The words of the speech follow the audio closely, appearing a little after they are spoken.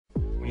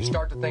you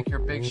start to think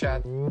you're a big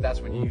shot, that's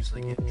when you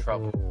usually get in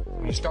trouble.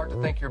 When you start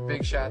to think you're a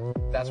big shot,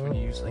 that's when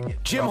you usually get in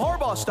Jim trouble.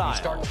 Harbaugh style. When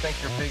you start to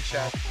think you're a big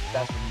shot,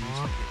 that's when you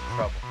usually get in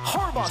trouble.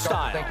 Harbaugh when you start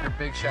style. to think you're a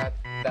big shot,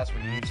 that's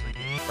when you usually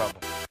get in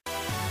trouble.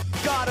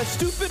 Got a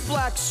stupid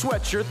black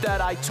sweatshirt that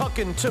I tuck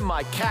into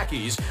my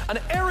khakis. An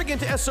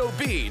arrogant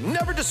SOB,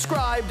 never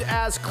described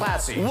as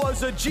classy.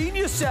 Was a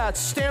genius at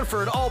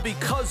Stanford, all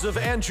because of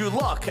Andrew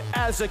Luck.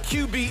 As a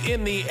QB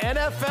in the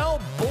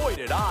NFL, boy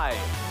did I.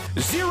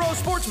 Zero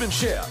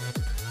sportsmanship.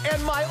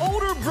 And my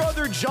older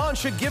brother John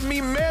should give me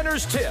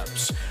manners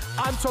tips.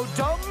 I'm so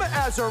dumb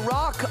as a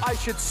rock, I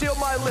should seal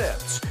my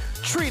lips.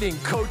 Treating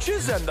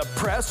coaches and the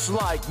press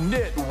like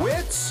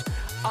nitwits.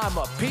 I'm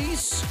a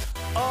piece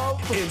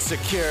of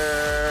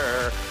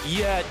insecure,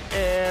 yet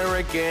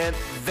arrogant.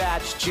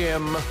 That's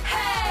Jim.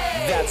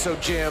 Hey! That's so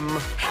Jim.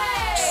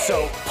 Hey!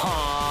 So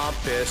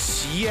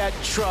pompous, yet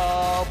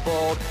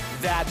troubled.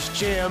 That's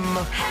Jim.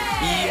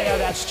 Hey! Yeah,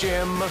 that's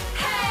Jim.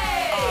 Hey!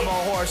 I'm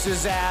a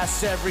horse's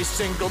ass every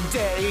single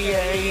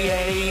day.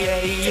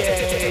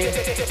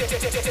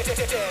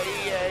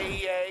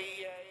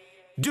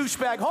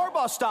 Douchebag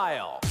Harbaugh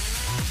style.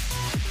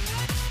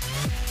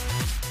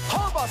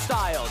 Harbaugh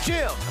style.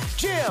 Jim.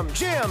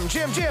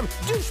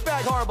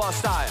 Douchebag Harbaugh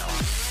style.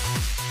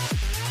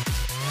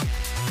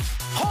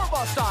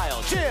 Harbaugh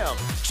style. Jim.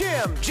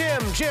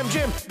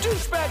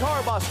 Douchebag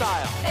Harbaugh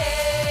style.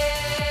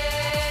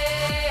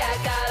 Hey, I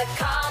got a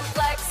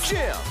complex.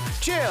 Jim.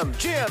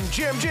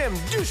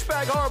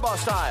 Douchebag Harbaugh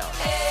style.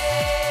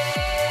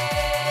 Hey,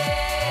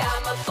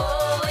 I'm a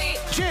bully.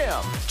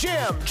 Jim.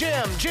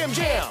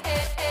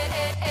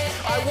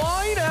 I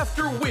whine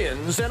after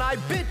wins and I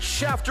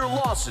bitch after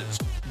losses.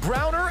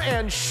 Browner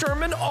and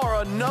Sherman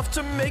are enough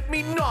to make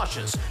me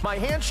nauseous. My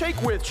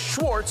handshake with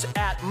Schwartz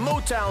at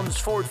Motown's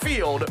Ford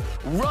Field,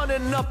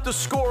 running up the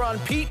score on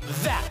Pete,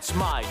 that's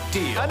my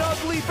deal. An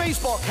ugly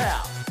baseball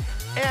cap,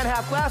 and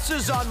have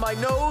glasses on my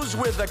nose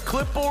with a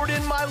clipboard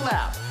in my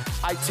lap.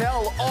 I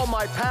tell all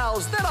my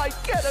pals that I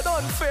get an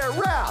unfair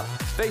rap.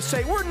 They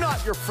say we're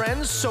not your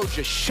friends, so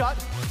just shut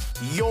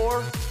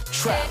your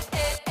trap.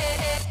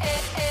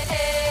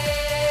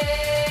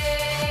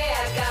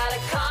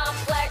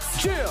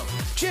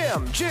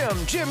 Jim,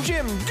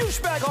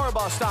 douchebag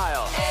Harbaugh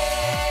style.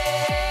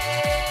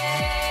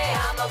 Hey,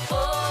 I'm a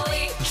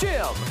bully.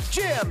 Jim,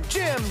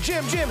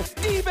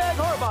 D-bag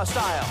Harbaugh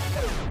style.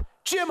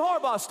 Jim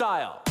Harbaugh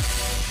style.